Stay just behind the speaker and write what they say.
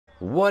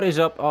What is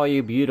up, all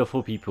you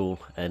beautiful people,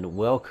 and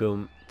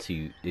welcome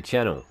to the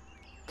channel.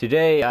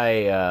 Today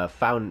I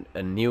found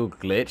a new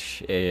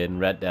glitch in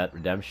Red Dead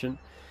Redemption.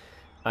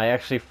 I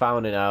actually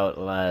found it out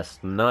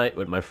last night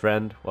with my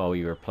friend while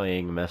we were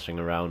messing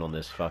around on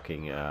this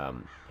fucking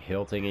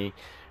hill thingy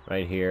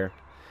right here.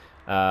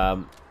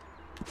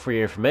 For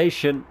your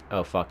information,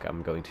 oh fuck,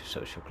 I'm going to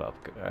social club.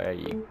 Are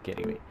you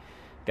kidding me?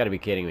 Gotta be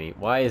kidding me.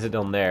 Why is it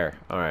on there?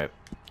 Alright,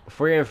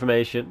 for your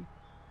information,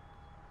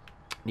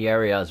 the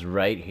area is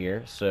right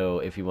here, so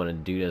if you want to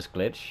do this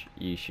glitch,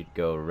 you should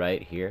go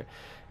right here.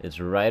 It's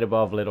right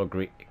above Little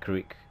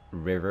Creek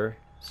River,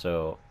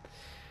 so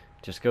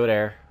just go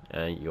there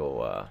and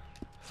you'll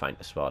find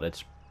the spot.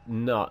 It's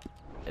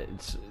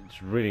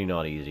really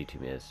not easy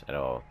to miss at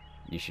all.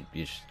 You should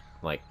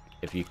like,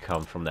 if you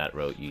come from that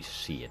road, you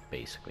see it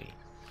basically.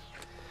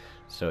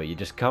 So you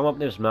just come up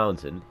this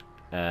mountain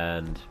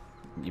and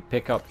you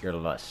pick up your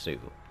lasso.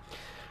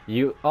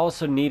 You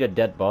also need a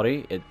dead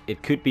body.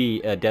 It could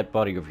be a dead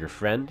body of your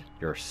friend,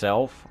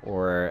 yourself,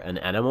 or an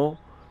animal.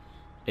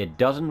 It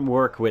doesn't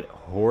work with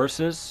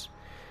horses.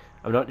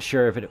 I'm not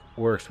sure if it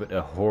works with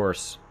a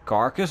horse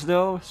carcass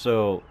though,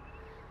 so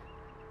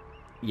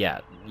yeah,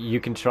 you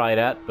can try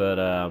that, but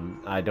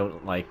I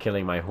don't like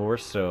killing my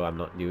horse, so I'm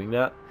not doing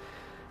that.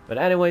 But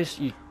anyways,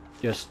 you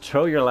just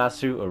throw your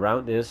lasso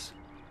around this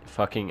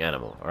fucking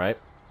animal, alright?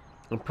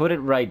 And put it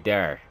right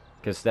there,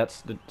 because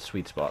that's the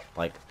sweet spot.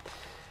 Like,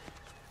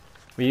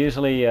 we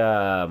usually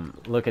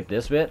look at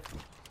this bit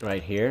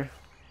right here.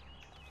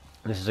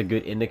 This is a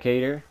good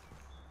indicator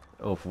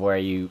of where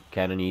you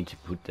kind of need to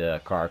put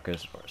the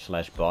carcass or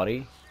slash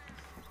body.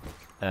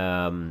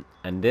 And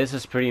this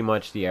is pretty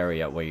much the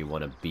area where you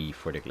want to be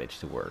for the glitch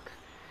to work.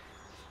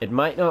 It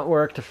might not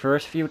work the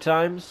first few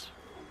times,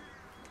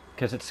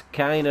 because it's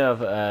kind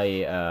of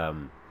a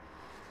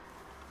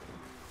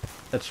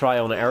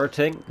trial and error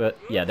thing, but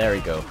yeah, there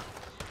we go.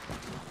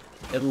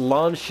 It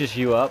launches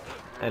you up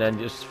and then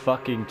just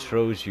fucking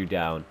throws you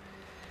down.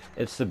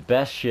 It's the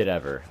best shit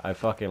ever. I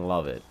fucking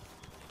love it.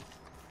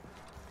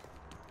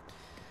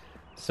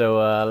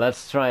 So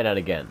let's try that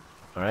again.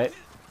 Alright?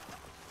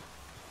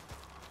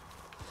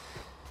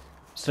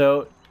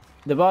 So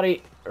the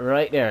body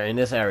right there in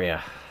this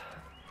area.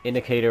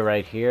 Indicator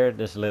right here.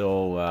 This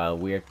little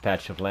weird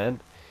patch of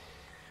land.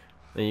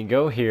 Then you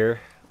go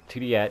here to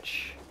the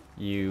edge.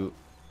 You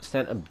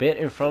stand a bit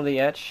in front of the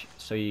edge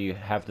so you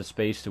have the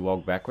space to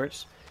walk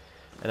backwards.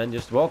 And then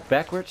just walk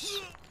backwards.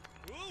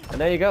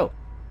 And there you go.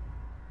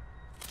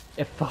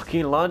 It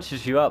fucking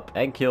launches you up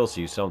and kills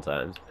you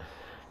sometimes.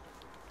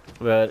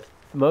 But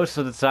most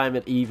of the time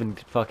it even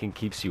fucking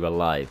keeps you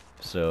alive.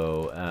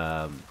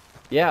 So,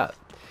 yeah.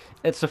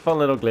 It's a fun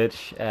little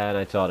glitch and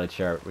I thought I'd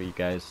share it with you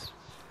guys.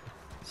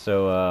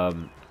 So,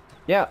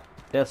 yeah.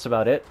 That's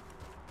about it.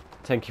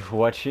 Thank you for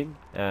watching.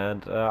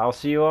 And I'll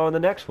see you all in the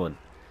next one.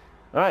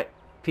 Alright.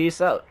 Peace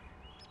out.